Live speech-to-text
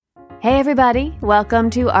Hey everybody, welcome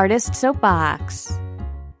to Artist Soapbox.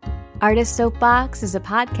 Artist Soapbox is a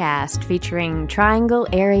podcast featuring Triangle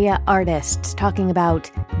area artists talking about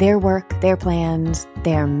their work, their plans,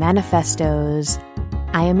 their manifestos.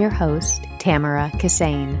 I am your host, Tamara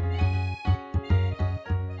Kassane.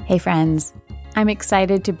 Hey friends, I'm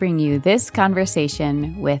excited to bring you this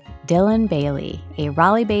conversation with Dylan Bailey, a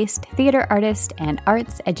Raleigh-based theater artist and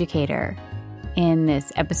arts educator. In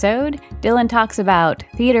this episode, Dylan talks about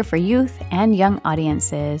theater for youth and young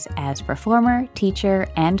audiences as performer, teacher,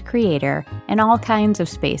 and creator in all kinds of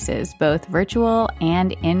spaces, both virtual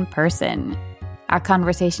and in person. Our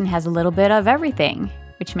conversation has a little bit of everything,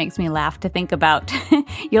 which makes me laugh to think about.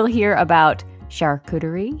 You'll hear about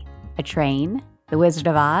charcuterie, a train, The Wizard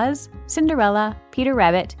of Oz, Cinderella, Peter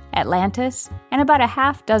Rabbit, Atlantis, and about a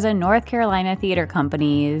half dozen North Carolina theater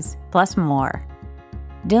companies, plus more.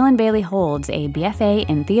 Dylan Bailey holds a BFA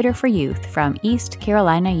in Theater for Youth from East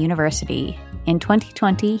Carolina University. In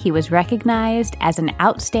 2020, he was recognized as an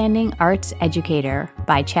outstanding arts educator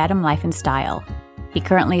by Chatham Life and Style. He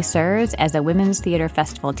currently serves as a Women's Theater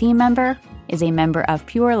Festival team member, is a member of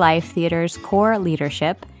Pure Life Theater's core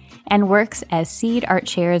leadership, and works as Seed Art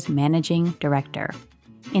Chair's managing director.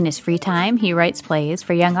 In his free time, he writes plays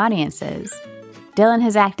for young audiences. Dylan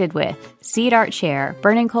has acted with Seed Art Chair,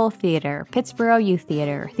 Burning Coal Theater, Pittsboro Youth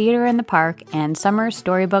Theater, Theater in the Park, and Summer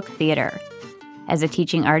Storybook Theater. As a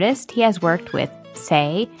teaching artist, he has worked with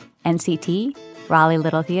SAY, NCT, Raleigh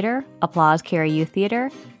Little Theater, Applause Cary Youth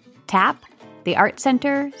Theater, TAP, the Art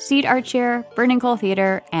Center, Seed Art Chair, Burning Coal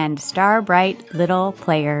Theater, and Star Bright Little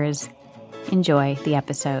Players. Enjoy the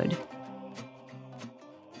episode.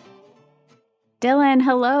 Dylan,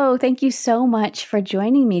 hello. Thank you so much for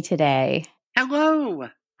joining me today. Hello.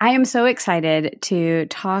 I am so excited to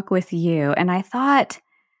talk with you, and I thought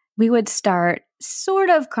we would start sort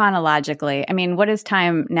of chronologically. I mean, what is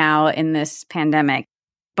time now in this pandemic?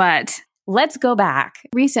 But let's go back.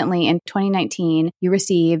 Recently, in 2019, you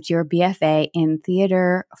received your BFA in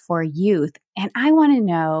Theater for Youth, and I want to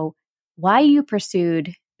know why you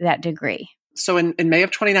pursued that degree. So in May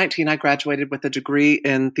of 2019, I graduated with a degree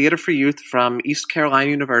in Theater for Youth from East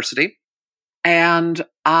Carolina University, and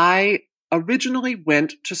I originally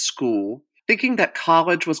went to school thinking that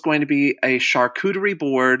college was going to be a charcuterie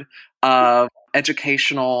board of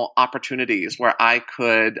educational opportunities where I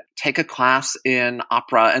could take a class in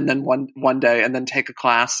opera and then one day and then take a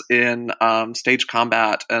class in stage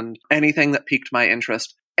combat and anything that piqued my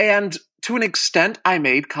interest. And to an extent, I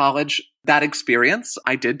made college that experience.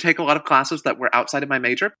 I did take a lot of classes that were outside of my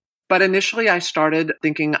major, but initially I started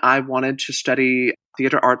thinking I wanted to study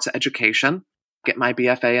theater arts education, get my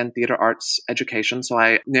BFA in theater arts education. So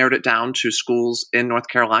I narrowed it down to schools in North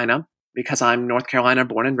Carolina because I'm North Carolina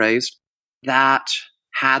born and raised that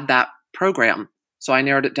had that program. So I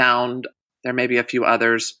narrowed it down. There may be a few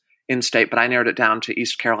others in state, but I narrowed it down to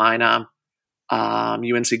East Carolina,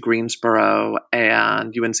 UNC Greensboro,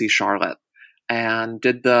 and UNC Charlotte, and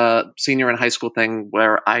did the senior and high school thing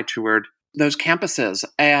where I toured those campuses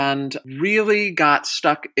and really got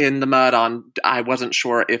stuck in the mud on, I wasn't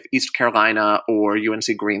sure if East Carolina or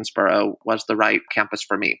UNC Greensboro was the right campus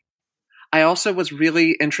for me. I also was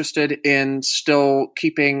really interested in still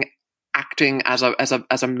keeping acting as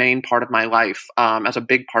a main part of my life, as a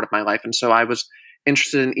big part of my life. And so I was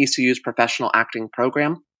interested in ECU's professional acting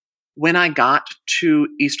program. When I got to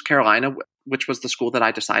East Carolina, which was the school that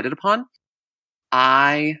I decided upon,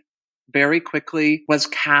 I very quickly was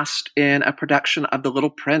cast in a production of The Little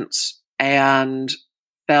Prince and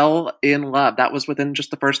fell in love. That was within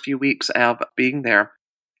just the first few weeks of being there.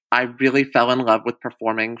 I really fell in love with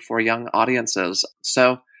performing for young audiences.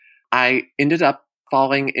 So I ended up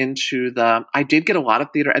falling into I did get a lot of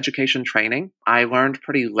theater education training. I learned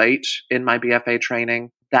pretty late in my BFA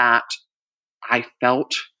training that I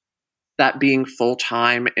felt that being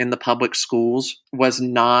full-time in the public schools was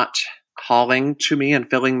not calling to me and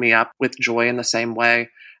filling me up with joy in the same way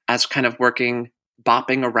as kind of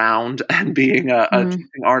bopping around and being a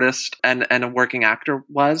teaching artist and a working actor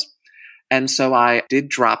was. And so I did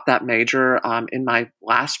drop that major in my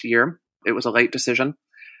last year. It was a late decision.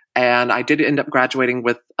 And I did end up graduating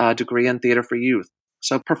with a degree in Theater for Youth.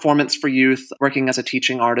 So performance for youth, working as a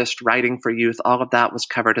teaching artist, writing for youth, all of that was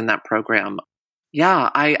covered in that program.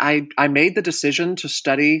 Yeah, I made the decision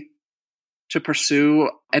to pursue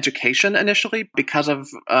education initially because of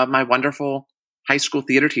my wonderful high school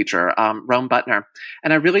theater teacher, Rome Butner.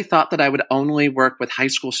 And I really thought that I would only work with high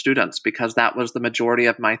school students because that was the majority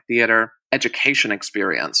of my theater education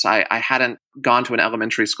experience. I hadn't gone to an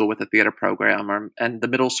elementary school with a theater program and the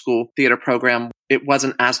middle school theater program, it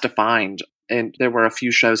wasn't as defined. and there were a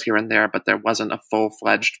few shows here and there, but there wasn't a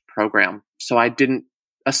full-fledged program. So I didn't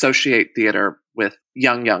associate theater with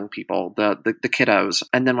young people, the kiddos.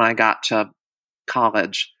 And then when I got to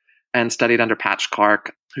college and studied under Patch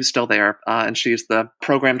Clark, who's still there, and she's the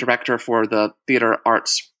program director for the Theater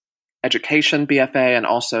Arts Education BFA and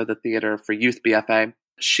also the Theater for Youth BFA.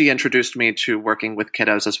 She introduced me to working with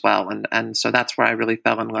kiddos as well. And so that's where I really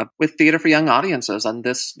fell in love with theater for young audiences and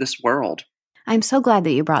this world. I'm so glad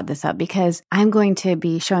that you brought this up because I'm going to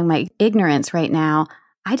be showing my ignorance right now.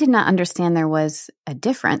 I did not understand there was a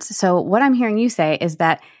difference. So what I'm hearing you say is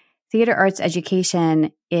that theater arts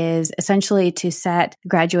education is essentially to set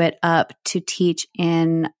graduate up to teach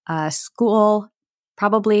in a school,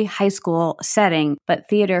 probably high school setting, but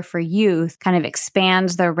theater for youth kind of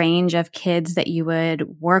expands the range of kids that you would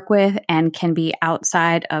work with and can be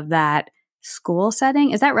outside of that school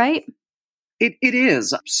setting. Is that right? It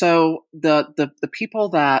is. So the people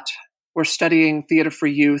that were studying theater for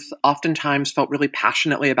youth oftentimes felt really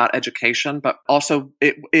passionately about education, but also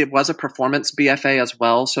it was a performance BFA as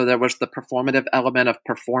well. So there was the performative element of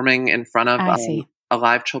performing in front of a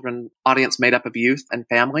live children audience made up of youth and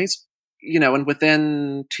families. And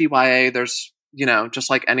within TYA, there's,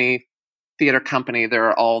 just like any theater company, there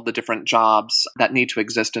are all the different jobs that need to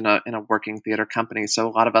exist in a working theater company. So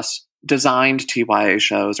a lot of us designed TYA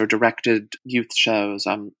shows or directed youth shows,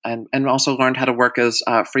 and also learned how to work as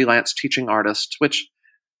freelance teaching artists, which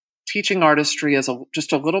teaching artistry is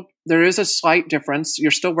there is a slight difference. You're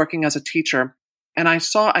still working as a teacher. And I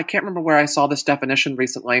can't remember where I saw this definition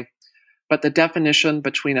recently, but the definition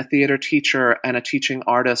between a theater teacher and a teaching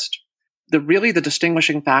artist, the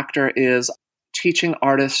distinguishing factor is teaching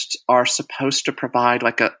artists are supposed to provide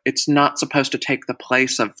it's not supposed to take the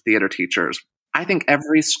place of theater teachers. I think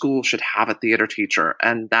every school should have a theater teacher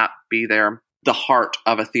and that be the heart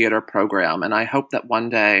of a theater program. And I hope that one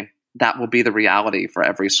day that will be the reality for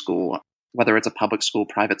every school, whether it's a public school,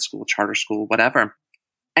 private school, charter school, whatever.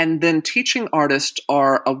 And then teaching artists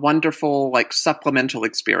are a wonderful supplemental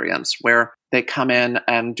experience where they come in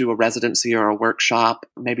and do a residency or a workshop.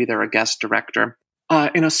 Maybe they're a guest director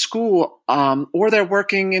in a school, or they're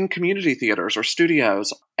working in community theaters or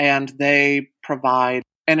studios, and they provide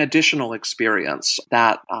an additional experience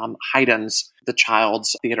that heightens the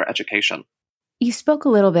child's theater education. You spoke a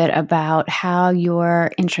little bit about how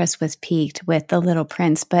your interest was piqued with The Little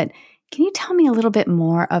Prince, but can you tell me a little bit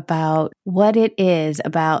more about what it is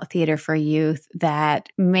about theater for youth that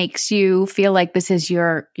makes you feel like this is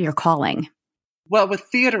your calling? Well, with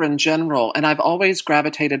theater in general, and I've always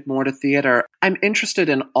gravitated more to theater, I'm interested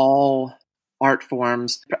in all art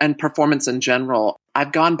forms and performance in general.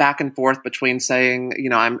 I've gone back and forth between saying,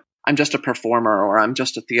 I'm just a performer or I'm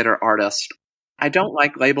just a theater artist. I don't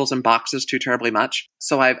like labels and boxes too terribly much.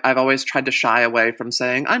 So I've always tried to shy away from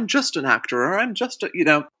saying I'm just an actor or I'm just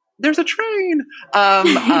there's a train.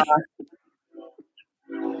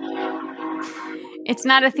 It's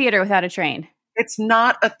not a theater without a train. It's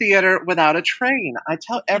not a theater without a train. I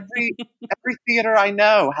tell every theater I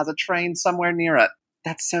know has a train somewhere near it.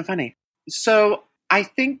 That's so funny. So I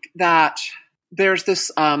think that there's this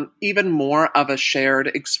even more of a shared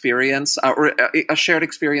experience, or a shared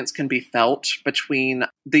experience can be felt between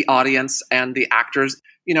the audience and the actors.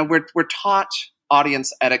 We're taught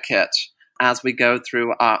audience etiquette as we go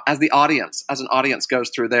through, as an audience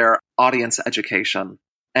goes through their audience education.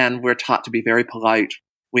 And we're taught to be very polite.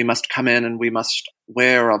 We must come in and we must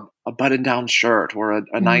wear a button-down shirt or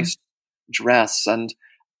a nice dress,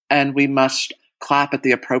 and we must clap at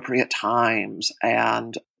the appropriate times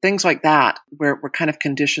and things like that. We're kind of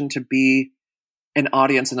conditioned to be an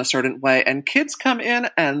audience in a certain way. And kids come in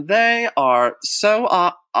and they are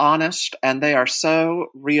so honest and they are so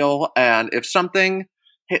real. And if something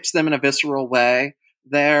hits them in a visceral way,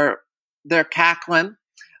 they're cackling.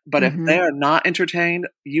 But if they are not entertained,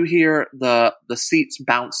 you hear the seats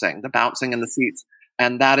bouncing, the bouncing in the seats.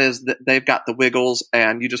 And that is they've got the wiggles,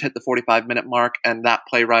 and you just hit the 45-minute mark, and that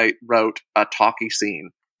playwright wrote a talky scene,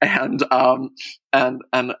 and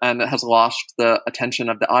has lost the attention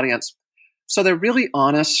of the audience. So they're really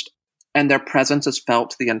honest, and their presence is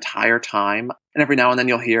felt the entire time. And every now and then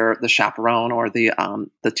you'll hear the chaperone or the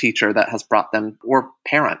teacher that has brought them, or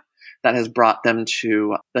parent that has brought them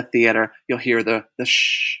to the theater. You'll hear the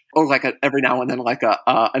shh, or every now and then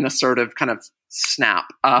an assertive kind of snap.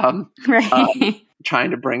 Right.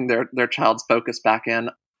 Trying to bring their child's focus back in.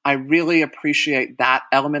 I really appreciate that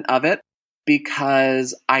element of it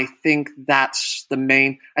because I think that's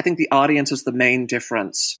I think the audience is the main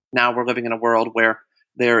difference. Now we're living in a world where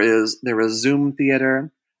there is Zoom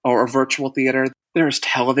theater or virtual theater. There's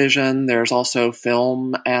television, there's also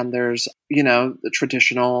film, and there's, the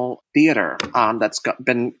traditional theater that's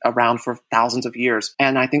been around for thousands of years.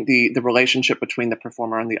 And I think the relationship between the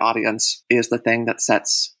performer and the audience is the thing that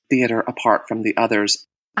sets theater apart from the others.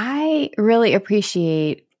 I really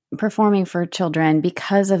appreciate performing for children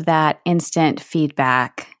because of that instant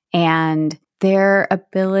feedback and their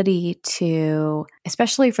ability to,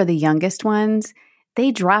 especially for the youngest ones,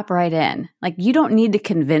 they drop right in. Like, you don't need to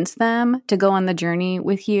convince them to go on the journey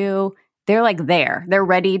with you. They're like there. They're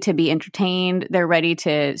ready to be entertained. They're ready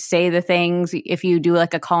to say the things if you do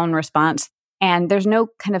like a call and response. And there's no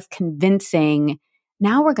kind of convincing,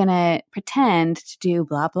 now we're going to pretend to do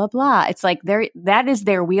blah, blah, blah. It's like that is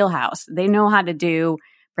their wheelhouse. They know how to do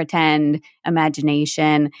pretend,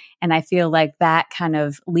 imagination. And I feel like that kind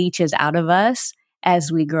of leaches out of us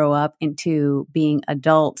as we grow up into being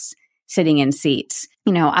adults sitting in seats.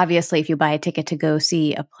 Obviously, if you buy a ticket to go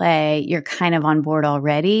see a play, you're kind of on board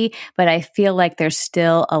already. But I feel like there's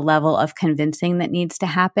still a level of convincing that needs to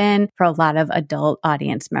happen for a lot of adult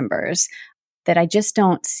audience members that I just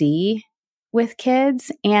don't see with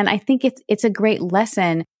kids. And I think it's a great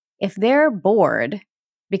lesson if they're bored,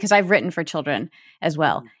 because I've written for children as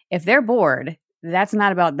well. If they're bored, that's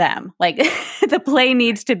not about them. Like the play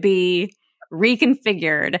needs to be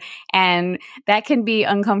reconfigured, and that can be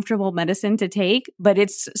uncomfortable medicine to take, but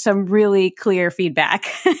it's some really clear feedback.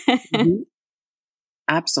 Mm-hmm.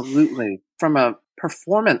 Absolutely. From a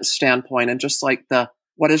performance standpoint, and just like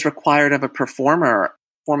what is required of a performer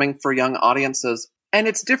performing for young audiences, and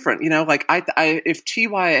it's different, like if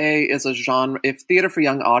TYA is a genre, if theater for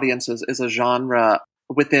young audiences is a genre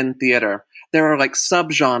within theater, there are like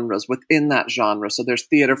subgenres within that genre. So there's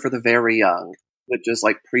theater for the very young, which is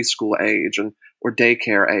like preschool age or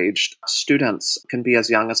daycare aged students, can be as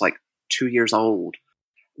young as like 2 years old.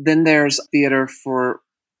 Then there's theater for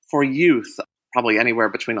youth, probably anywhere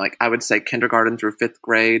between I would say kindergarten through 5th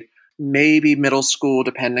grade, maybe middle school,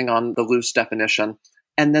 depending on the loose definition.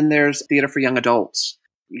 And then there's theater for young adults.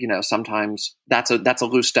 Sometimes that's a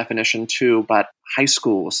loose definition too, but high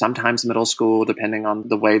school, sometimes middle school, depending on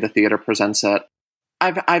the way the theater presents it.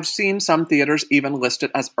 I've seen some theaters even list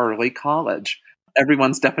it as early college.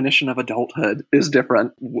 Everyone's definition of adulthood is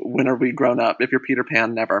different. When are we grown up? If you're Peter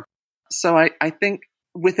Pan, never. So I think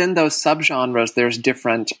within those subgenres, there's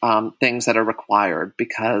different things that are required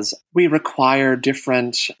because we require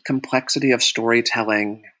different complexity of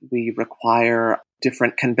storytelling. We require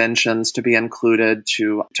different conventions to be included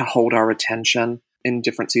to hold our attention in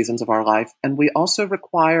different seasons of our life. And we also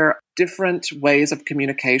require different ways of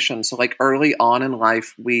communication. So like early on in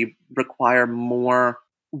life, we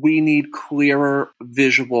need clearer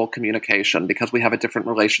visual communication because we have a different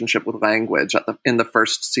relationship with language in the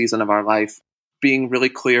first season of our life. Being really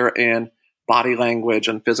clear in body language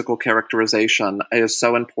and physical characterization is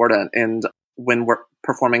so important. And when we're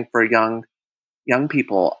performing for young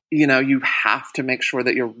people, you have to make sure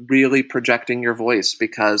that you're really projecting your voice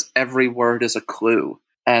because every word is a clue.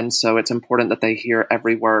 And so it's important that they hear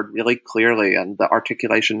every word really clearly and the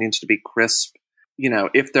articulation needs to be crisp.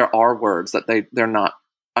 If there are words that they're not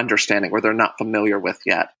understanding or they're not familiar with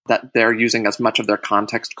yet, that they're using as much of their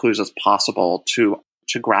context clues as possible to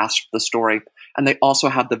grasp the story. And they also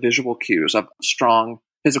have the visual cues of strong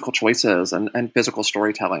physical choices and physical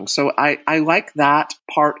storytelling. So I like that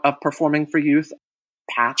part of performing for youth.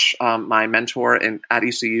 Patch, my mentor at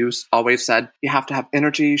ECU, always said you have to have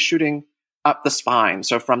energy shooting up the spine.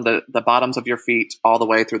 So from the bottoms of your feet all the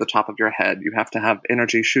way through the top of your head, you have to have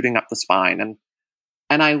energy shooting up the spine.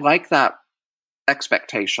 And I like that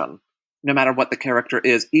expectation, no matter what the character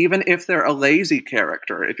is, even if they're a lazy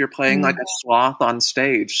character. If you're playing like a sloth on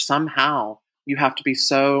stage, somehow you have to be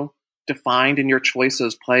so defined in your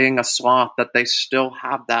choices playing a sloth that they still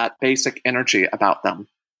have that basic energy about them.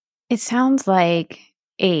 It sounds like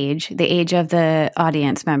the age of the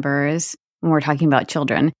audience members, when we're talking about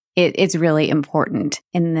children, it's really important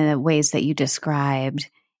in the ways that you described,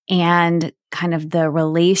 and kind of the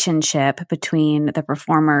relationship between the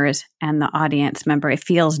performers and the audience member. It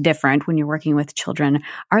feels different when you're working with children.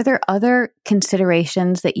 Are there other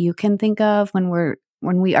considerations that you can think of when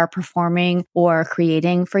we are performing or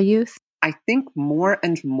creating for youth? I think more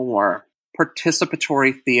and more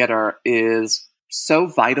participatory theater is so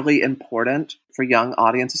vitally important for young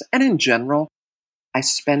audiences. And in general, I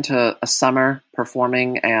spent a summer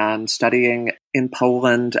performing and studying in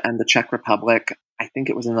Poland and the Czech Republic. I think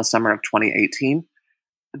it was in the summer of 2018.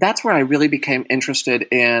 That's where I really became interested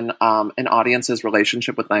in an audience's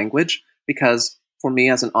relationship with language, because for me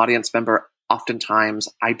as an audience member, oftentimes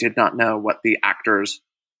I did not know what the actors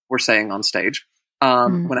were saying on stage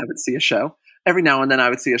when I would see a show. every now and then I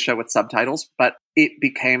would see a show with subtitles, but it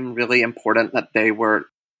became really important that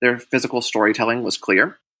their physical storytelling was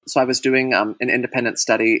clear. So I was doing an independent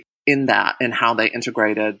study in that and how they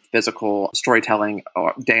integrated physical storytelling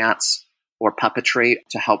or dance or puppetry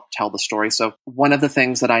to help tell the story. So one of the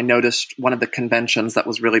things that I noticed, one of the conventions that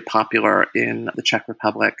was really popular in the Czech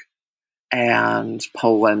Republic and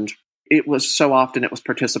Poland, it was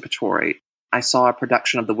participatory. I saw a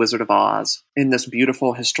production of The Wizard of Oz in this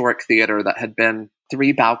beautiful historic theater that had been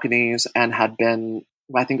 3 balconies and had been,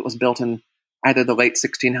 I think it was built in either the late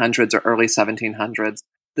 1600s or early 1700s.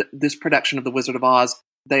 This production of The Wizard of Oz,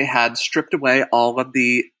 they had stripped away all of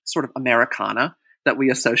the sort of Americana that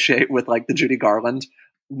we associate with like the Judy Garland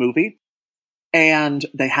movie. And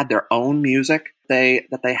they had their own music. They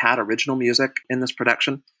had original music in this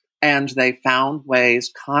production. And they found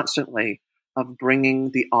ways constantly of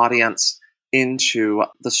bringing the audience into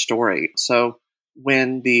the story. So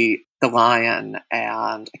when the lion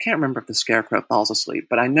and I can't remember if the scarecrow falls asleep,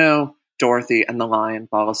 but I know Dorothy and the lion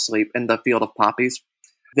fall asleep in the field of poppies.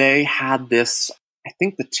 They had this, I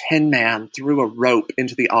think the Tin Man threw a rope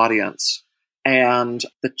into the audience and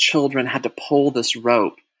the children had to pull this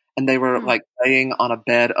rope and they were like laying on a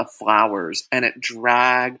bed of flowers and it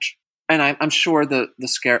dragged. And I'm sure the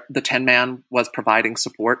Tin Man was providing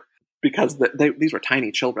support because these were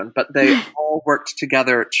tiny children, but they all worked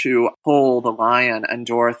together to pull the lion and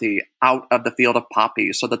Dorothy out of the field of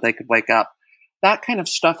poppies so that they could wake up. That kind of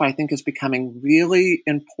stuff, I think, is becoming really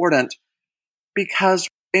important because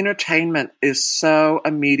entertainment is so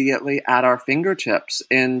immediately at our fingertips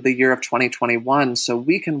in the year of 2021. So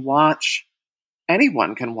we can watch,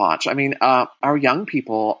 anyone can watch. I mean, our young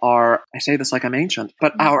people are, I say this like I'm ancient,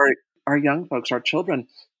 but our young folks, our children,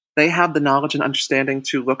 they have the knowledge and understanding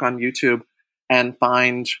to look on YouTube and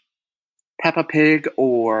find Peppa Pig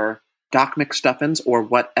or Doc McStuffins or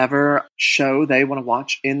whatever show they want to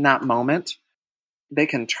watch in that moment. They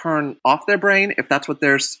can turn off their brain if that's what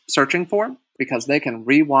they're searching for, because they can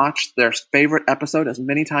rewatch their favorite episode as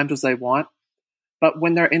many times as they want. But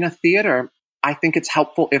when they're in a theater, I think it's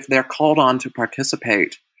helpful if they're called on to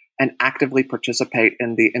participate and actively participate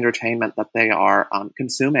in the entertainment that they are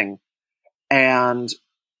consuming. And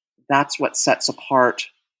that's what sets apart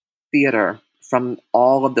theater from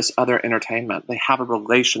all of this other entertainment. They have a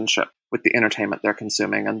relationship with the entertainment they're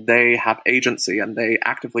consuming, and they have agency, and they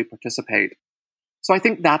actively participate. So I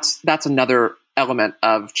think that's another element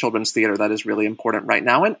of children's theater that is really important right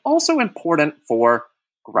now, and also important for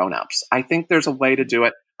grown-ups. I think there's a way to do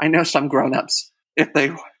it. I know some grown-ups, if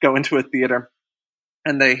they go into a theater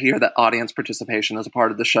and they hear that audience participation is a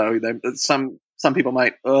part of the show, some people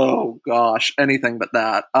might, oh gosh, anything but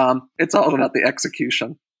that. It's all about the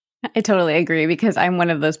execution. I totally agree, because I'm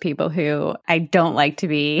one of those people who I don't like to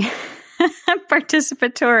be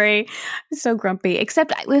participatory, so grumpy,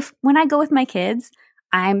 except when I go with my kids,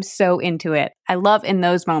 I'm so into it. I love in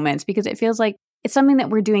those moments because it feels like it's something that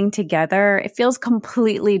we're doing together. It feels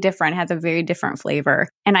completely different, has a very different flavor.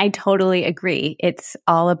 And I totally agree. It's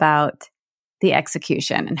all about the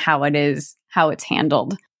execution and how it's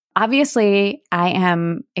handled. Obviously, I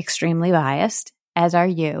am extremely biased, as are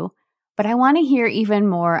you, but I want to hear even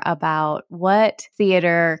more about what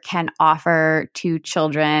theater can offer to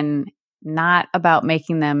children, not about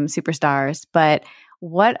making them superstars, but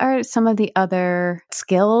what are some of the other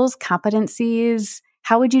skills, competencies?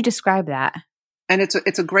 How would you describe that? And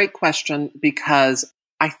it's a great question, because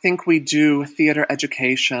I think we do theater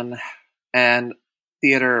education and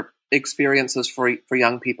theater experiences for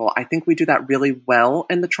young people. I think we do that really well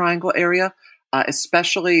in the Triangle area,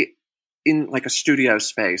 especially in like a studio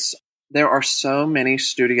space. There are so many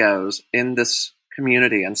studios in this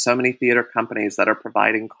community and so many theater companies that are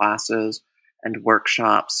providing classes and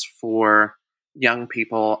workshops for young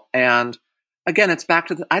people. And again, it's back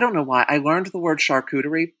to I don't know why I learned the word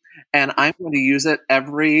charcuterie, and I'm going to use it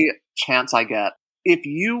every chance I get. If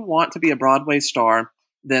you want to be a Broadway star,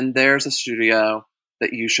 then there's a studio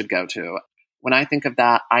that you should go to. When I think of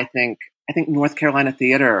that, I think North Carolina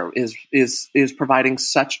Theater is providing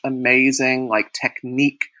such amazing like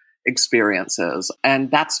technique experiences, and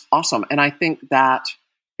that's awesome. And I think that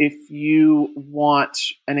if you want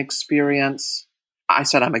an experience, I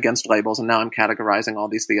said I'm against labels, and now I'm categorizing all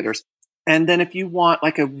these theaters. And then if you want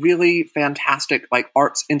like a really fantastic like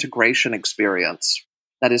arts integration experience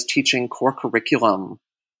that is teaching core curriculum,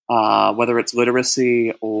 whether it's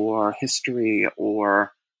literacy or history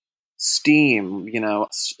or STEAM,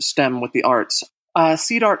 STEM with the arts,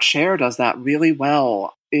 Seed Art Share does that really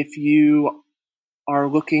well. If you are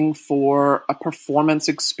looking for a performance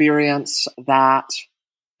experience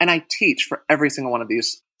and I teach for every single one of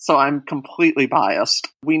these So I'm completely biased.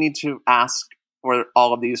 We need to ask for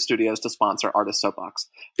all of these studios to sponsor Artist Soapbox.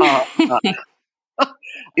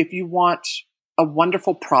 If you want a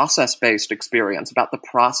wonderful process-based experience about the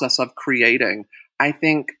process of creating, I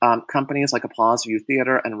think companies like Applause Youth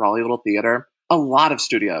Theater and Raleigh Little Theater, a lot of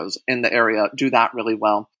studios in the area do that really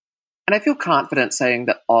well. And I feel confident saying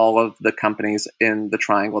that all of the companies in the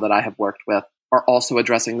Triangle that I have worked with are also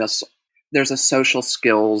addressing this. There's a social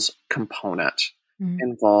skills component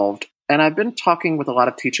involved. And I've been talking with a lot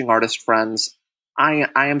of teaching artist friends. I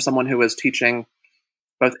am someone who is teaching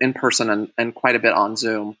both in person and quite a bit on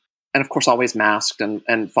Zoom. And of course, always masked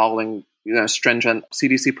and following stringent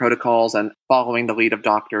CDC protocols and following the lead of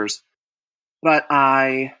doctors. But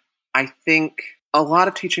I think a lot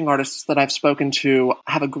of teaching artists that I've spoken to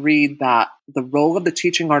have agreed that the role of the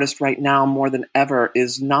teaching artist right now more than ever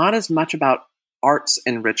is not as much about arts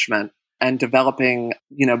enrichment and developing,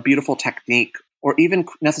 beautiful technique or even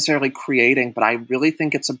necessarily creating, but I really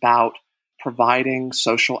think it's about providing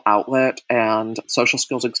social outlet and social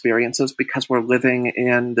skills experiences because we're living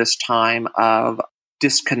in this time of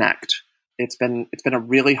disconnect. It's been a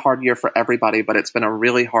really hard year for everybody, but it's been a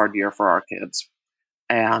really hard year for our kids.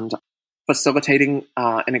 And facilitating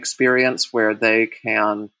an experience where they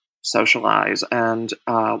can socialize and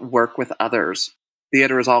work with others.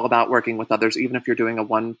 Theater is all about working with others, even if you're doing a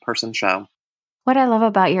one-person show. What I love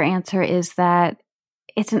about your answer is that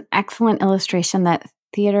it's an excellent illustration that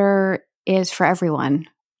theater is for everyone.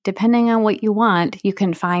 Depending on what you want, you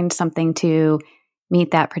can find something to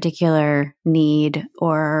meet that particular need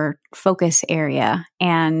or focus area.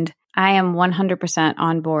 And I am 100%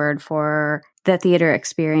 on board for the theater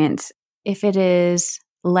experience. If it is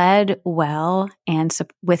led well and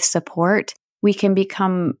with support, we can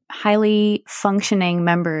become highly functioning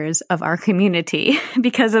members of our community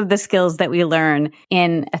because of the skills that we learn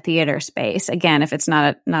in a theater space. Again, if it's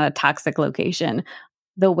not a toxic location,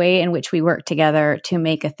 the way in which we work together to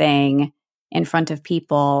make a thing in front of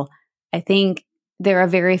people, I think there are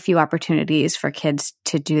very few opportunities for kids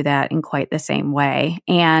to do that in quite the same way.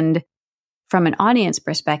 And from an audience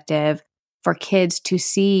perspective, for kids to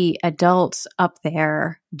see adults up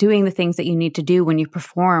there doing the things that you need to do when you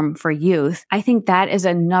perform for youth, I think that is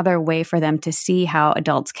another way for them to see how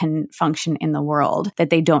adults can function in the world that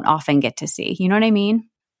they don't often get to see. You know what I mean?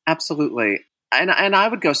 Absolutely. And I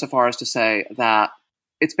would go so far as to say that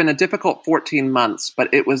it's been a difficult 14 months,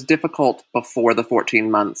 but it was difficult before the 14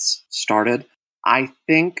 months started. I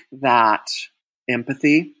think that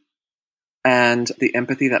empathy and the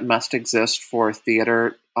empathy that must exist for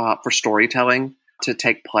theater, for storytelling to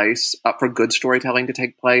take place, for good storytelling to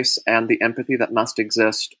take place, and the empathy that must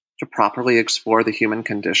exist to properly explore the human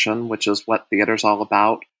condition, which is what theater's all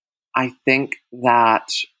about. I think that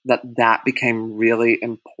became really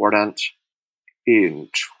important in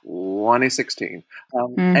 2016.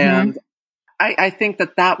 And I think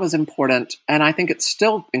that was important, and I think it's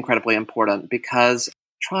still incredibly important because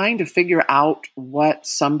trying to figure out what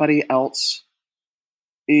somebody else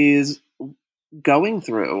is going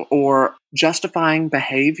through or justifying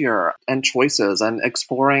behavior and choices and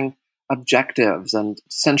exploring objectives and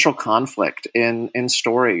central conflict in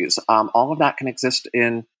stories, all of that can exist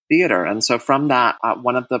in theater. And so from that,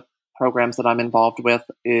 one of the programs that I'm involved with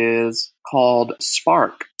is called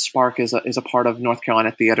Spark. Spark is a part of North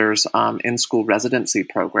Carolina Theater's in-school residency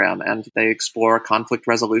program, and they explore conflict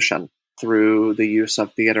resolution through the use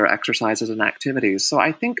of theater exercises and activities. So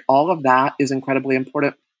I think all of that is incredibly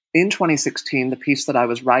important. In 2016, the piece that I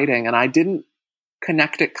was writing, and I didn't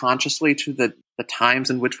connect it consciously to the times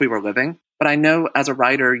in which we were living, but I know as a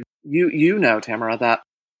writer, you know, Tamara, that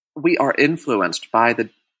we are influenced by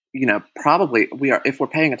probably we are, if we're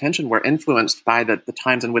paying attention, we're influenced by the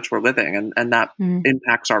times in which we're living, and that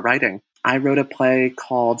impacts our writing. I wrote a play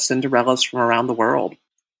called Cinderellas from Around the World,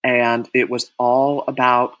 and it was all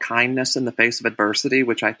about kindness in the face of adversity,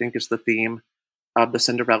 which I think is the theme of the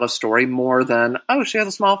Cinderella story more than, oh, she has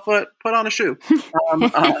a small foot, put on a shoe. I'm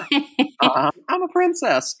a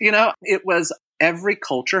princess. It was every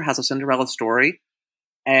culture has a Cinderella story.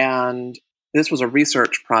 And this was a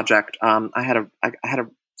research project. I had a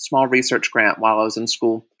small research grant while I was in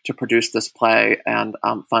school to produce this play and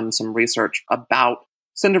fund some research about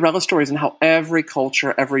Cinderella stories and how every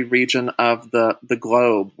culture, every region of the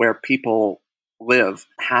globe where people live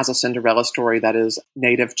has a Cinderella story that is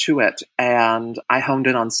native to it. And I honed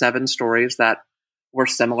in on 7 stories that were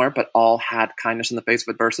similar, but all had kindness in the face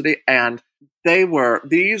of adversity. And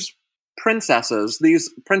these princesses,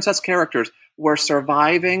 these princess characters were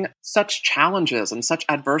surviving such challenges and such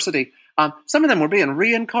adversity. Some of them were being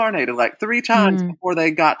reincarnated like 3 times before they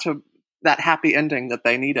got to that happy ending that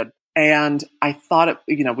they needed. And I thought,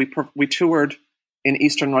 we toured in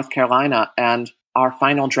Eastern North Carolina, and our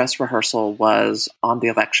final dress rehearsal was on the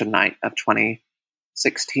election night of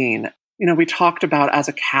 2016. We talked about as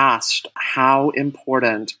a cast how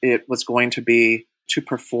important it was going to be to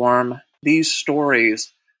perform these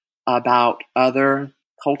stories about other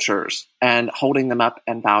cultures and holding them up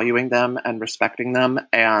and valuing them and respecting them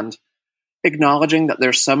and acknowledging that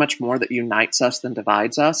there's so much more that unites us than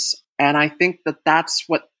divides us. And I think that's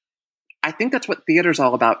what theater's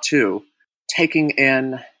all about too, taking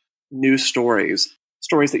in new stories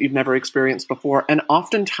that you've never experienced before, and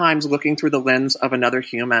oftentimes looking through the lens of another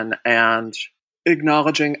human and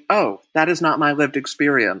acknowledging, oh, that is not my lived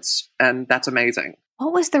experience, and that's amazing.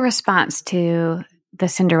 What was the response to the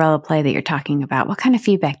Cinderella play that you're talking about? What kind of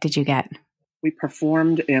feedback did you get? We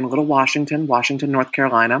performed in Little Washington, North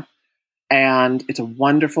Carolina, and it's a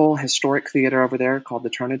wonderful historic theater over there called the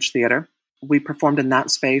Turnage Theater. We performed in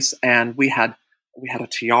that space, and we had a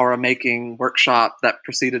tiara making workshop that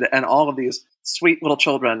preceded it, and all of these sweet little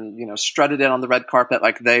children, strutted in on the red carpet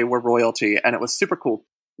like they were royalty, and it was super cool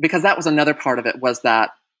because that was another part of it, was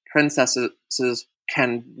that princesses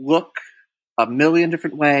can look a million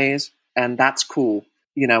different ways, and that's cool.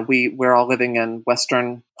 We're all living in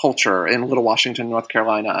Western culture in Little Washington, North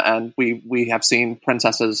Carolina, and we have seen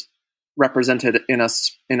princesses represented in a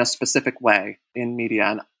specific way in media,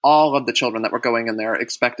 and all of the children that were going in there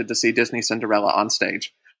expected to see Disney Cinderella on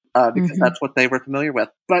stage because that's what they were familiar with.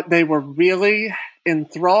 But they were really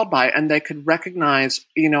enthralled by it, and they could recognize.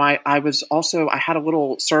 I had a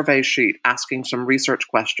little survey sheet asking some research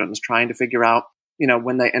questions, trying to figure out,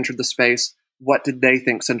 when they entered the space, what did they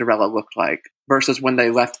think Cinderella looked like versus when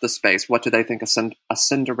they left the space, what do they think a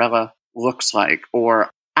Cinderella looks like, or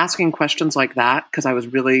asking questions like that, because I was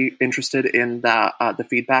really interested in the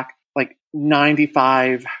feedback. Like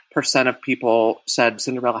 95% of people said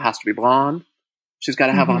Cinderella has to be blonde. She's got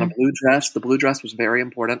to have on a blue dress. The blue dress was very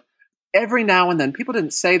important. Every now and then, people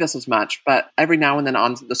didn't say this as much, but every now and then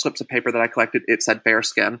on the slips of paper that I collected, it said fair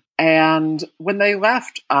skin. And when they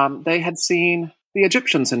left, they had seen the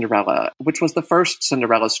Egyptian Cinderella, which was the first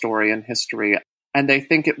Cinderella story in history. And they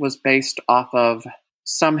think it was based off of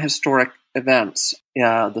some historic events.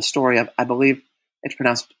 The story of, I believe it's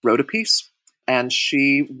pronounced Rhodope, and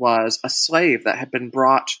she was a slave that had been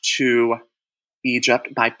brought to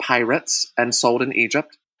Egypt by pirates and sold in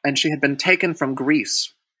Egypt, and she had been taken from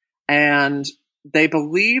Greece. And they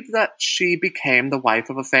believe that she became the wife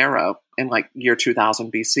of a pharaoh in year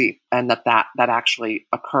 2000 BC, and that actually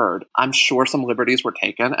occurred. I'm sure some liberties were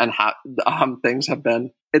taken, and things have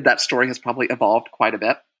been. That story has probably evolved quite a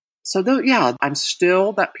bit. So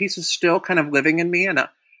that piece is still kind of living in me, and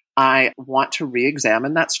I want to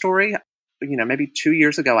re-examine that story. Maybe 2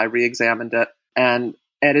 years ago, I re-examined it and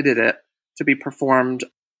edited it to be performed.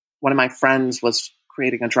 One of my friends was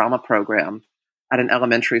creating a drama program at an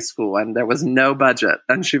elementary school, and there was no budget.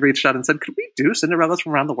 And she reached out and said, could we do Cinderellas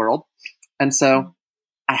from around the world? And so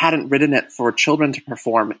I hadn't written it for children to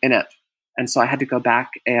perform in it. And so I had to go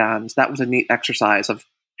back, and that was a neat exercise of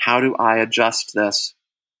how do I adjust this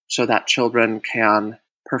so that children can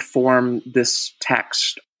perform this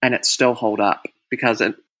text and it still hold up. Because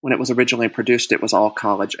when it was originally produced, it was all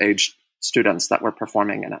college-age students that were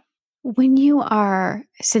performing in it. When you are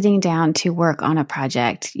sitting down to work on a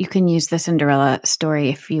project, you can use the Cinderella story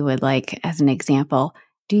if you would like as an example.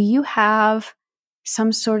 Do you have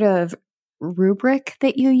some sort of rubric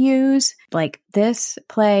that you use? Like, this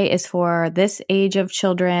play is for this age of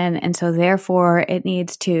children, and so therefore it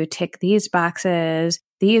needs to tick these boxes.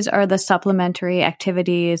 These are the supplementary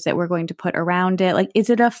activities that we're going to put around it. Is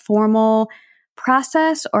it a formal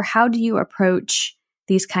process, or how do you approach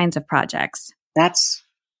these kinds of projects? That's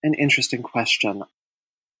an interesting question.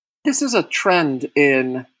 This is a trend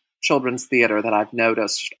in children's theater that I've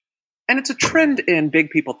noticed, and it's a trend in big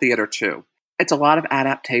people theater too. It's a lot of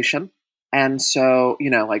adaptation, and so,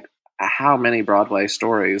 how many Broadway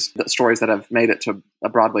stories that have made it to a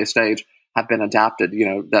Broadway stage have been adapted,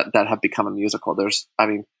 that have become a musical.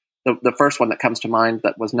 The first one that comes to mind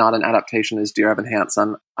that was not an adaptation is Dear Evan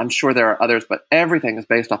Hansen. I'm sure there are others, but everything is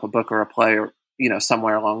based off a book or a play, or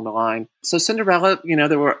somewhere along the line. So Cinderella,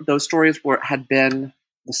 those stories had been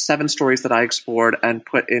the 7 stories that I explored and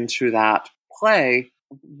put into that play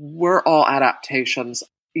were all adaptations.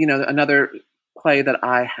 Another play that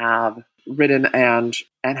I have written and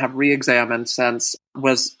have re-examined since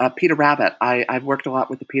was Peter Rabbit. I've worked a lot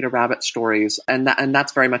with the Peter Rabbit stories, and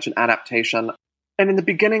that's very much an adaptation. And in the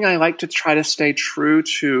beginning, I like to try to stay true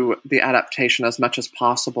to the adaptation as much as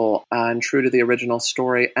possible and true to the original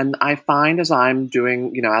story. And I find as I'm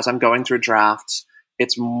doing, as I'm going through drafts,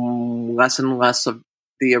 it's less and less of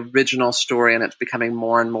the original story and it's becoming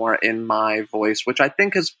more and more in my voice, which I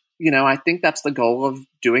think is, I think that's the goal of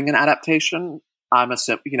doing an adaptation.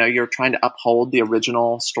 You're trying to uphold the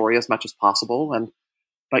original story as much as possible,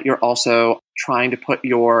 but you're also trying to put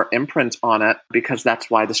your imprint on it, because that's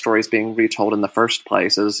why the story is being retold in the first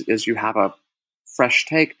place, is you have a fresh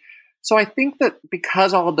take. So I think that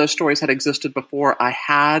because all of those stories had existed before, I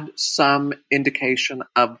had some indication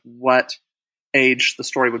of what age the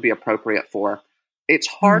story would be appropriate for. It's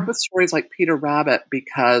hard with stories like Peter Rabbit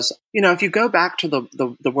because, if you go back to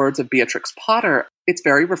the words of Beatrix Potter, it's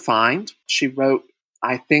very refined. She wrote,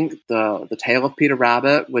 I think, the Tale of Peter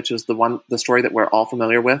Rabbit, which is the story that we're all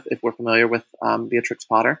familiar with, if we're familiar with Beatrix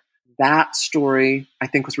Potter. That story, I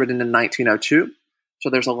think, was written in 1902. So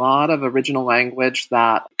there's a lot of original language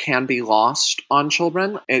that can be lost on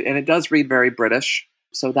children, and it does read very British.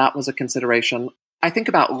 So that was a consideration. I think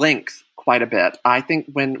about length quite a bit. I think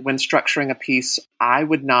when structuring a piece, I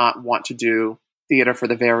would not want to do theater for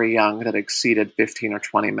the very young that exceeded 15 or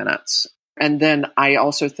 20 minutes. And then I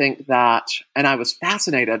also think that, and I was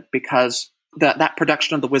fascinated because that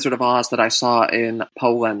production of The Wizard of Oz that I saw in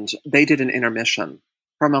Poland, they did an intermission.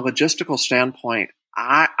 From a logistical standpoint,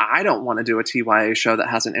 I don't want to do a TYA show that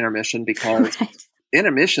has an intermission because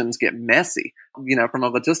intermissions get messy, from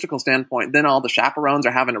a logistical standpoint. Then all the chaperones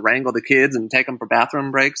are having to wrangle the kids and take them for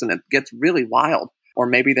bathroom breaks, and it gets really wild. Or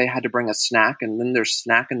maybe they had to bring a snack, and then there's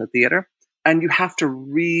snack in the theater. And you have to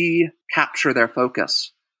recapture their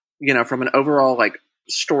focus, from an overall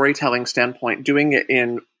storytelling standpoint. Doing it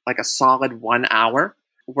in a solid 1 hour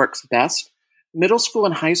works best. Middle school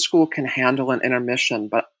and high school can handle an intermission,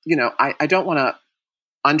 but, I don't want to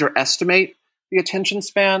underestimate the attention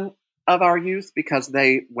span of our youth, because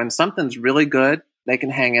when something's really good, they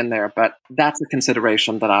can hang in there. But that's a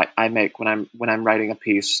consideration that I make when I'm writing a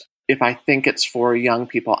piece. If I think it's for young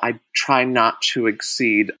people, I try not to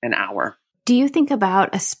exceed an hour. Do you think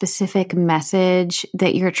about a specific message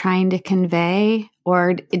that you're trying to convey,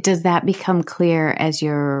 or does that become clear as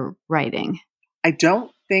you're writing? I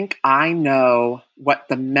don't think I know what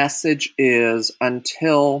the message is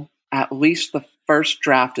until at least the first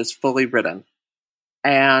draft is fully written.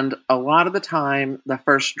 And a lot of the time, the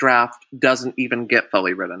first draft doesn't even get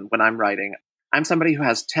fully written when I'm writing. I'm somebody who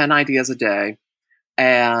has 10 ideas a day,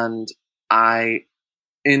 and I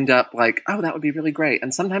end up oh, that would be really great.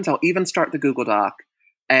 And sometimes I'll even start the Google Doc,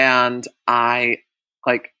 and I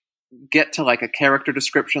get to a character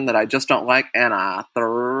description that I just don't like, and I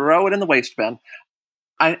throw it in the waste bin.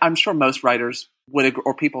 I'm sure most writers would,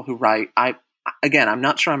 or people who write, I'm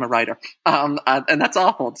not sure I'm a writer, and that's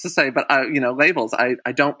awful to say, but labels.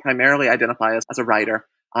 I don't primarily identify as a writer,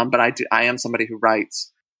 but I am somebody who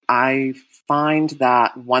writes. I find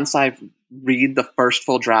that once I read the first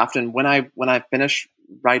full draft, and when I finish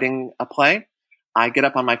writing a play, I get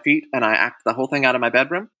up on my feet and I act the whole thing out of my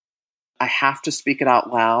bedroom. I have to speak it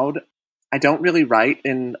out loud. I don't really write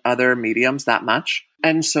in other mediums that much.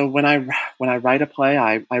 And so when I write a play,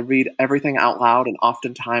 I read everything out loud, and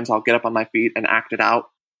oftentimes I'll get up on my feet and act it out.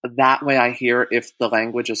 That way I hear if the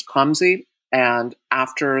language is clumsy. And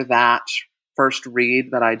after that first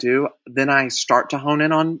read that I do, then I start to hone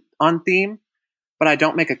in on theme, but I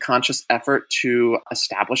don't make a conscious effort to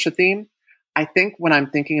establish a theme. I think when I'm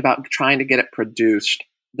thinking about trying to get it produced,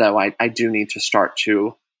 though, I do need to start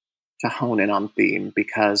to hone in on theme,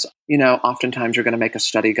 because, oftentimes you're going to make a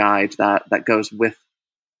study guide that goes with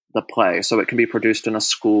the play, so it can be produced in a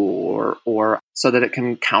school or so that it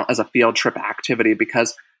can count as a field trip activity,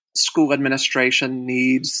 because school administration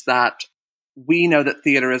needs that. We know that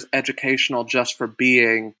theater is educational just for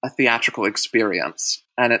being a theatrical experience,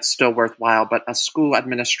 and it's still worthwhile, but a school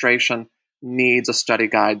administration needs a study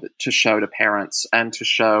guide to show to parents and to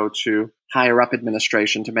show to higher up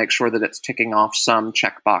administration to make sure that it's ticking off some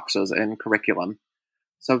check boxes in curriculum.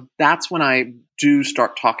 So that's when I do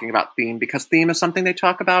start talking about theme, because theme is something they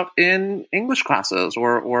talk about in English classes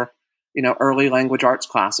or early language arts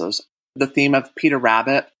classes. The theme of Peter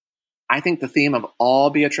Rabbit, I think the theme of all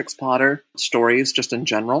Beatrix Potter stories, just in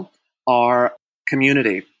general, are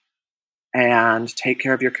community and take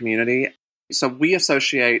care of your community. So we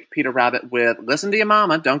associate Peter Rabbit with listen to your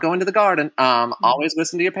mama, don't go into the garden, always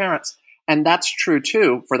listen to your parents. And that's true,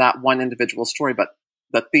 too, for that one individual story. But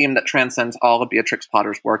the theme that transcends all of Beatrix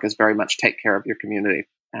Potter's work is very much take care of your community.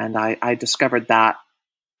 And I discovered that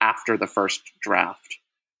after the first draft.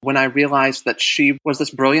 When I realized that she was this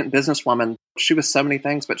brilliant businesswoman, she was so many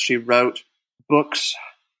things, but she wrote books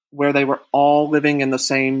where they were all living in the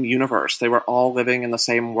same universe. They were all living in the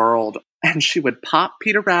same world. And she would pop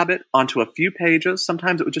Peter Rabbit onto a few pages.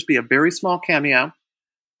 Sometimes it would just be a very small cameo,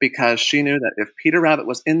 because she knew that if Peter Rabbit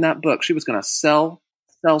was in that book, she was going to sell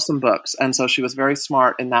sell some books. And so she was very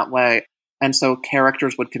smart in that way. And so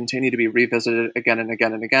characters would continue to be revisited again and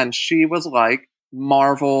again and again. She was like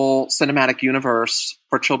Marvel Cinematic Universe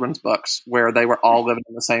for children's books, where they were all living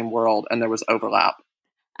in the same world and there was overlap.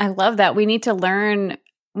 I love that. We need to learn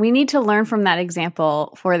from that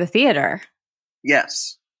example for the theater.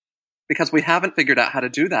 Yes. Because we haven't figured out how to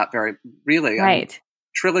do that really. Right. I mean,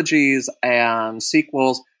 trilogies and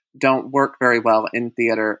sequels don't work very well in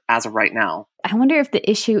theater as of right now. I wonder if the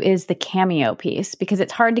issue is the cameo piece, because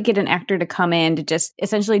it's hard to get an actor to come in to just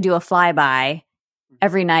essentially do a flyby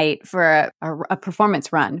every night for a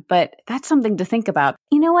performance run. But that's something to think about.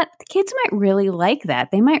 You know what? The kids might really like that.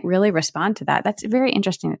 They might really respond to that. That's very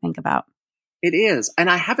interesting to think about. It is. And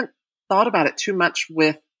I haven't thought about it too much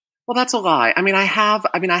well, that's a lie. I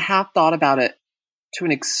have thought about it to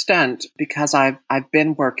an extent because I've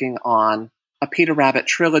been working on a Peter Rabbit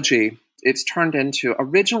trilogy. It's turned into,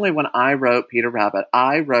 originally when I wrote Peter Rabbit,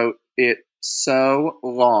 I wrote it so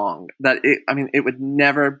long that it would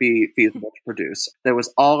never be feasible to produce. There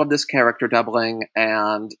was all of this character doubling,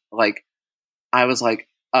 and I was like,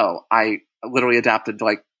 oh, I literally adapted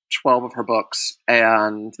 12 of her books,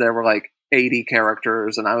 and there were 80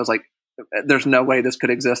 characters, and I was like, there's no way this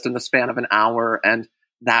could exist in the span of an hour, and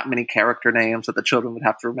that many character names that the children would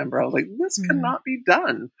have to remember. I was like, this cannot be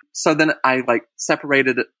done. So then I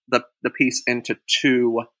separated the piece into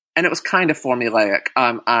two, and it was kind of formulaic.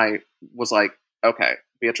 I was like, okay,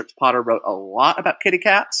 Beatrix Potter wrote a lot about kitty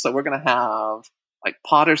cats, so we're going to have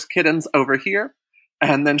Potter's kittens over here.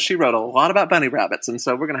 And then she wrote a lot about bunny rabbits, and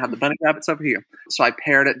so we're going to have the bunny rabbits over here. So I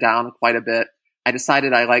pared it down quite a bit. I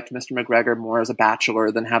decided I liked Mr. McGregor more as a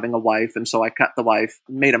bachelor than having a wife, and so I cut the wife,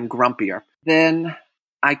 made him grumpier. Then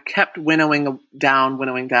I kept winnowing down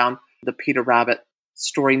the Peter Rabbit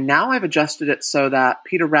story. Now I've adjusted it so that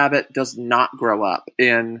Peter Rabbit does not grow up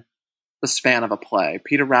in the span of a play.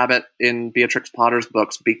 Peter Rabbit in Beatrix Potter's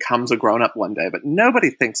books becomes a grown-up one day, but nobody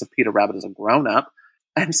thinks of Peter Rabbit as a grown-up.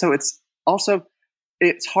 And so it's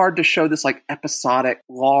hard to show this episodic,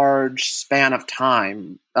 large span of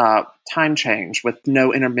time change with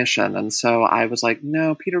no intermission. And so I was like,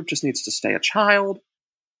 no, Peter just needs to stay a child.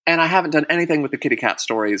 And I haven't done anything with the kitty cat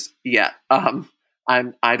stories yet. I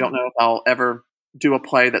don't know if I'll ever do a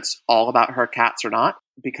play that's all about her cats or not,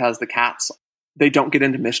 because the cats, they don't get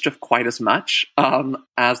into mischief quite as much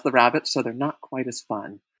as the rabbits, so they're not quite as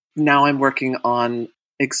fun. Now I'm working on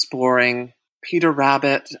exploring Peter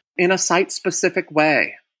Rabbit in a site-specific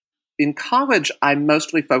way. In college, I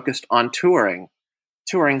mostly focused on touring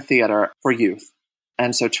theater for youth.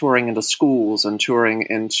 And so touring into schools and touring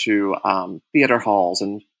into theater halls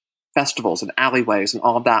and festivals and alleyways and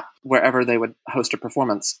all of that, wherever they would host a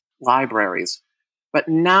performance, libraries. But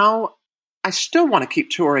now I still want to keep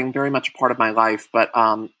touring, very much a part of my life, but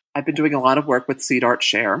I've been doing a lot of work with Seed Art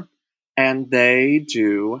Share, and they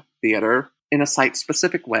do theater in a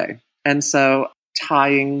site-specific way. And so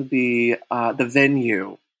tying the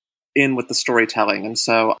venue in with the storytelling. And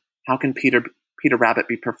so how can Peter Rabbit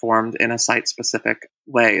be performed in a site-specific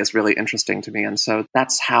way is really interesting to me. And so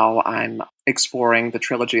that's how I'm exploring the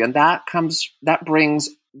trilogy. And that brings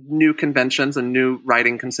new conventions and new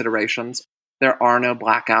writing considerations. There are no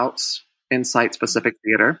blackouts in site-specific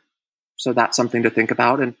theater. So that's something to think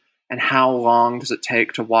about. And how long does it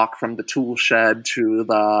take to walk from the tool shed to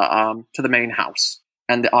the main house?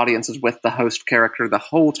 And the audience is with the host character the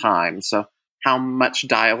whole time. So how much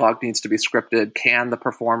dialogue needs to be scripted? Can the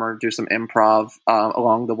performer do some improv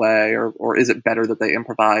along the way? Or is it better that they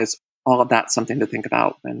improvise? All of that's something to think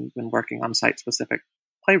about when working on site-specific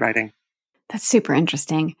playwriting. That's super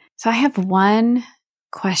interesting. So I have one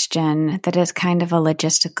question that is kind of a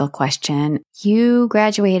logistical question. You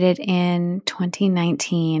graduated in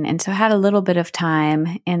 2019, and so had a little bit of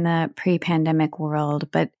time in the pre-pandemic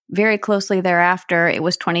world, but very closely thereafter, it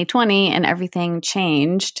was 2020 and everything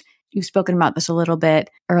changed. You've spoken about this a little bit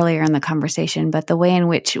earlier in the conversation, but the way in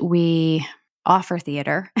which we offer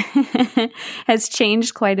theater has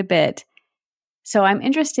changed quite a bit. So I'm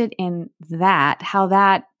interested in that, how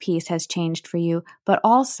that piece has changed for you, but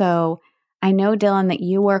also I know, Dylan, that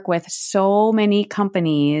you work with so many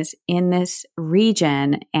companies in this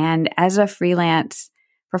region, and as a freelance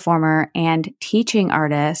performer and teaching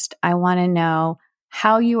artist, I want to know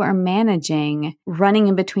how you are managing running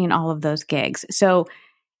in between all of those gigs. So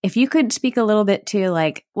if you could speak a little bit to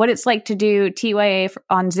what it's like to do TYA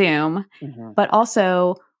on Zoom, but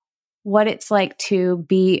also what it's like to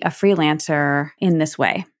be a freelancer in this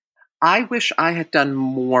way. I wish I had done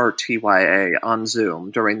more TYA on Zoom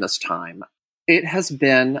during this time. It has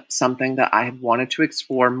been something that I have wanted to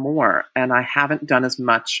explore more, and I haven't done as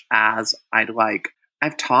much as I'd like.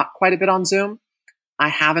 I've taught quite a bit on Zoom. I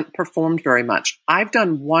haven't performed very much. I've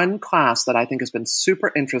done one class that I think has been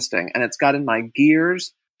super interesting, and it's gotten my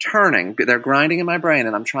gears turning. They're grinding in my brain,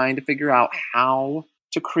 and I'm trying to figure out how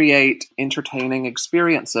to create entertaining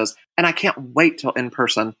experiences. And I can't wait till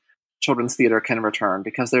in-person children's theater can return,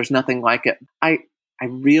 because there's nothing like it. I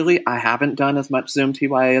haven't done as much Zoom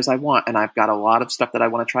TYA as I want, and I've got a lot of stuff that I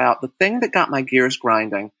want to try out. The thing that got my gears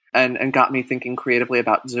grinding and got me thinking creatively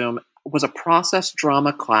about Zoom was a process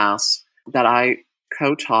drama class that I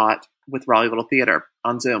co-taught with Raleigh Little Theater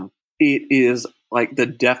on Zoom. It is like the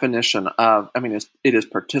definition of, it is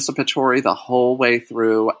participatory the whole way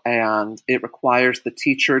through, and it requires the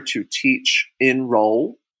teacher to teach in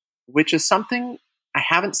role, which is something I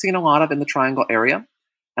haven't seen a lot of in the Triangle area.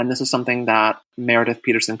 And this is something that Meredith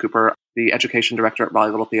Peterson Cooper, the education director at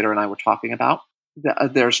Raleigh Little Theater, and I were talking about.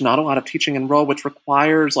 There's not a lot of teaching in role, which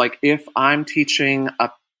requires, like, if I'm teaching a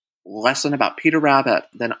lesson about Peter Rabbit,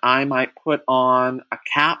 then I might put on a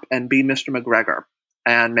cap and be Mr. McGregor.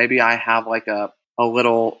 And maybe I have like a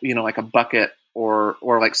little, like a bucket or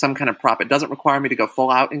like some kind of prop. It doesn't require me to go full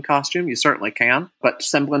out in costume. You certainly can, but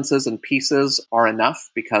semblances and pieces are enough,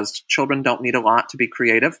 because children don't need a lot to be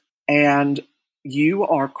creative. And you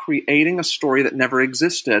are creating a story that never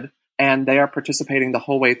existed, and they are participating the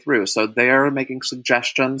whole way through. So they're making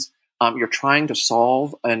suggestions. You're trying to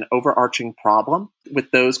solve an overarching problem with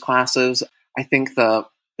those classes. I think the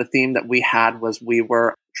theme that we had was we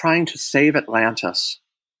were trying to save Atlantis.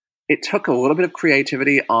 It took a little bit of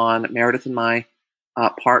creativity on Meredith and my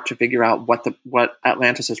part to figure out what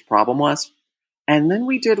Atlantis's problem was. And then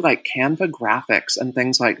we did like Canva graphics and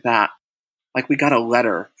things like that. Like, we got a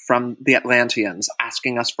letter from the Atlanteans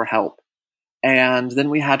asking us for help. And then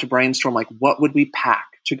we had to brainstorm, like, what would we pack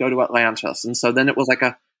to go to Atlantis? And so then it was like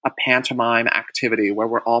a pantomime activity where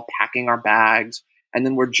we're all packing our bags, and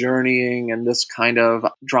then we're journeying in this kind of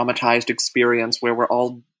dramatized experience where we're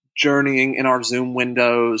all journeying in our Zoom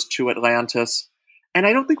windows to Atlantis. And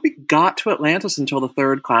I don't think we got to Atlantis until the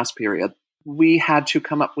third class period. We had to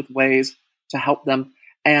come up with ways to help them.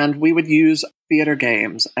 And we would use theater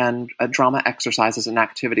games and drama exercises and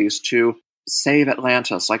activities to save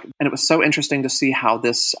Atlantis. And it was so interesting to see how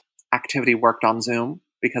this activity worked on Zoom,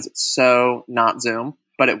 because it's so not Zoom,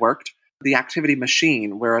 but it worked. The activity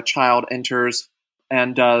machine, where a child enters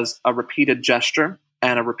and does a repeated gesture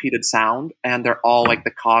and a repeated sound, and they're all like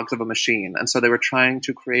the cogs of a machine. And so they were trying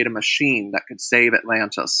to create a machine that could save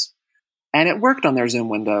Atlantis. And it worked on their Zoom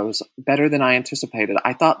windows better than I anticipated.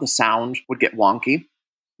 I thought the sound would get wonky.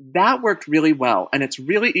 That worked really well. And it's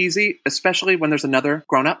really easy, especially when there's another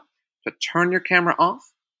grown-up, to turn your camera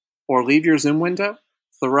off or leave your Zoom window,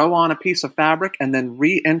 throw on a piece of fabric, and then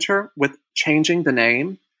re-enter with changing the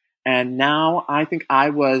name. And now I think I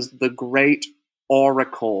was the great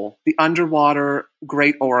oracle, the underwater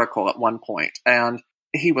great oracle at one point. And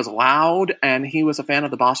he was loud, and he was a fan of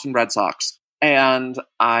the Boston Red Sox. And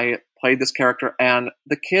I played this character, and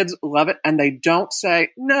the kids love it, and they don't say,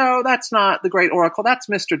 no, that's not the great oracle, that's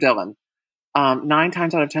Mr. Dillon. 9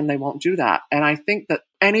 times out of 10, they won't do that. And I think that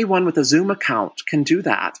anyone with a Zoom account can do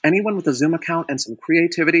that. Anyone with a Zoom account and some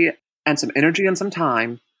creativity and some energy and some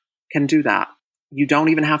time can do that. You don't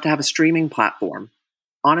even have to have a streaming platform.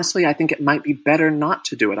 Honestly, I think it might be better not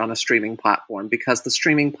to do it on a streaming platform, because the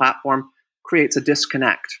streaming platform creates a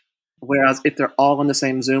disconnect. Whereas if they're all in the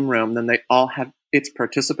same Zoom room, then it's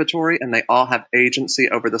participatory, and they all have agency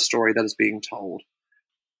over the story that is being told.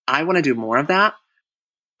 I want to do more of that.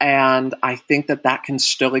 And I think that can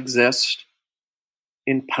still exist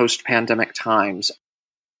in post-pandemic times.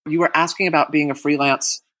 You were asking about being a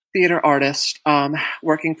freelance theater artist,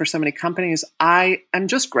 working for so many companies. I am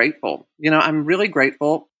just grateful. I'm really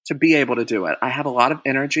grateful to be able to do it. I have a lot of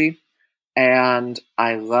energy, and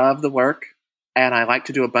I love the work, and I like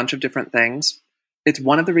to do a bunch of different things. It's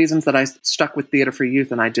one of the reasons that I stuck with Theater for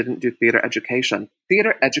Youth and I didn't do theater education.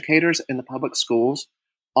 Theater educators in the public schools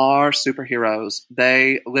are superheroes.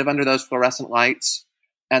 They live under those fluorescent lights,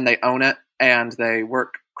 and they own it, and they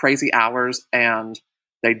work crazy hours, and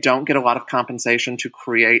they don't get a lot of compensation to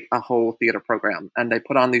create a whole theater program. And they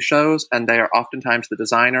put on these shows, and they are oftentimes the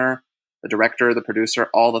designer, the director, the producer,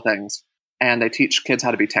 all the things. And they teach kids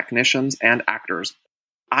how to be technicians and actors.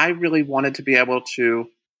 I really wanted to be able to,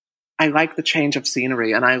 I like the change of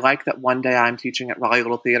scenery, and I like that one day I'm teaching at Raleigh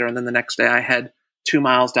Little Theater, and then the next day I head 2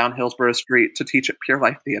 miles down Hillsborough Street to teach at Pure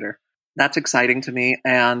Life Theater. That's exciting to me,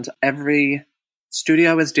 and every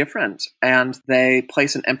studio is different, and they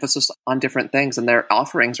place an emphasis on different things, and their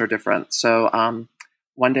offerings are different. So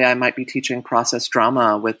one day I might be teaching process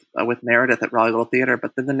drama with Meredith at Raleigh Little Theater,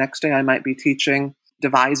 but then the next day I might be teaching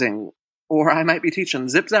devising or I might be teaching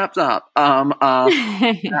Zip Zap Zop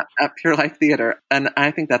at Pure Life Theater. And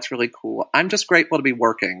I think that's really cool. I'm just grateful to be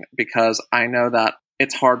working because I know that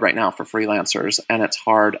it's hard right now for freelancers, and it's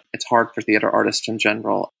hard for theater artists in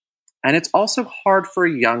general. And it's also hard for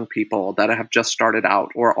young people that have just started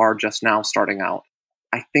out or are just now starting out.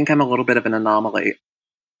 I think I'm a little bit of an anomaly.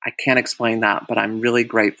 I can't explain that, but I'm really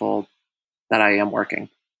grateful that I am working.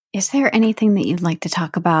 Is there anything that you'd like to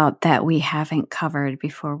talk about that we haven't covered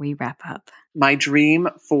before we wrap up? My dream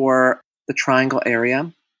for the Triangle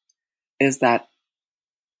area is that,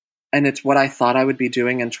 and it's what I thought I would be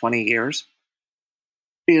doing in 20 years,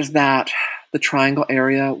 is that the Triangle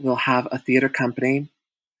area will have a theater company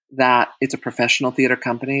that it's a professional theater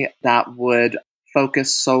company that would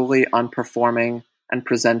focus solely on performing and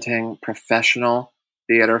presenting professional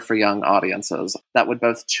theater for young audiences, that would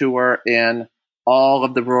both tour in all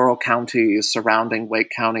of the rural counties surrounding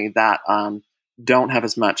Wake County that don't have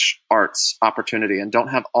as much arts opportunity and don't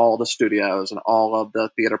have all the studios and all of the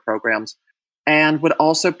theater programs, and would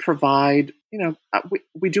also provide,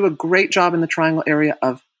 we do a great job in the Triangle area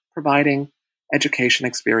of providing education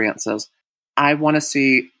experiences. I want to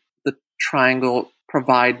see the Triangle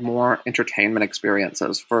provide more entertainment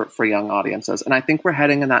experiences for young audiences. And I think we're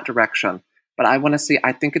heading in that direction. But I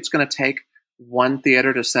think it's going to take one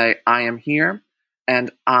theater to say, I am here,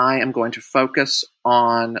 and I am going to focus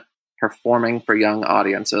on performing for young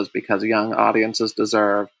audiences because young audiences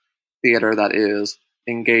deserve theater that is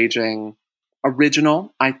engaging,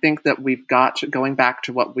 original. I think that we've got to, going back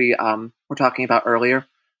to what we were talking about earlier,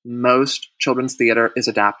 most children's theater is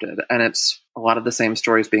adapted, and it's a lot of the same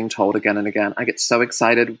stories being told again and again. I get so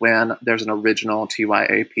excited when there's an original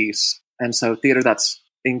TYA piece. And so theater that's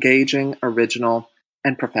engaging, original,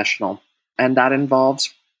 and professional. And that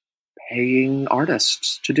involves paying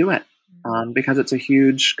artists to do it because it's a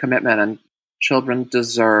huge commitment and children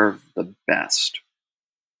deserve the best.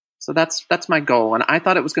 So that's my goal. And I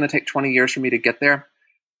thought it was going to take 20 years for me to get there.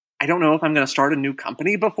 I don't know if I'm going to start a new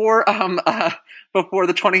company before the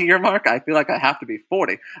 20-year mark. I feel like I have to be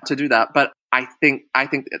 40 to do that. But I think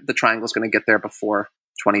the Triangle is going to get there before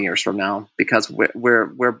 20 years from now because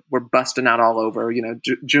we're busting out all over.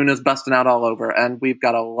 June is busting out all over, and we've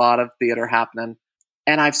got a lot of theater happening.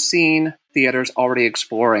 And I've seen theaters already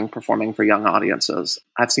exploring performing for young audiences.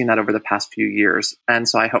 I've seen that over the past few years, and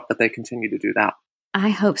so I hope that they continue to do that. I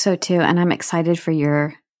hope so too, and I'm excited for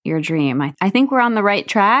your dream. I think we're on the right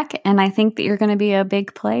track, and I think that you're going to be a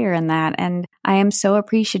big player in that. And I am so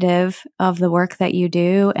appreciative of the work that you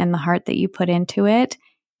do and the heart that you put into it.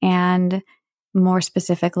 And more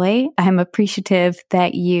specifically, I'm appreciative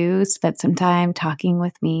that you spent some time talking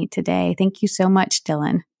with me today. Thank you so much,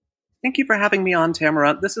 Dylan. Thank you for having me on,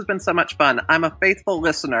 Tamara. This has been so much fun. I'm a faithful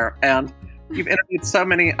listener, and you've interviewed so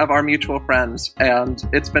many of our mutual friends, and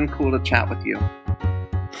it's been cool to chat with you.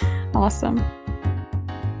 Awesome.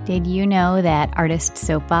 Did you know that Artist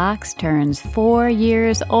Soapbox turns 4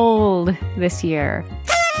 years old this year?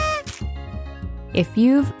 If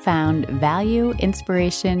you've found value,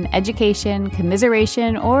 inspiration, education,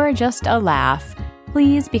 commiseration, or just a laugh,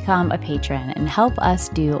 please become a patron and help us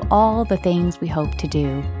do all the things we hope to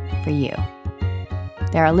do for you.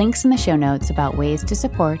 There are links in the show notes about ways to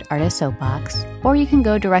support Artist Soapbox, or you can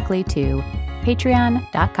go directly to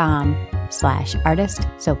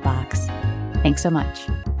patreon.com/artistsoapbox. Thanks so much.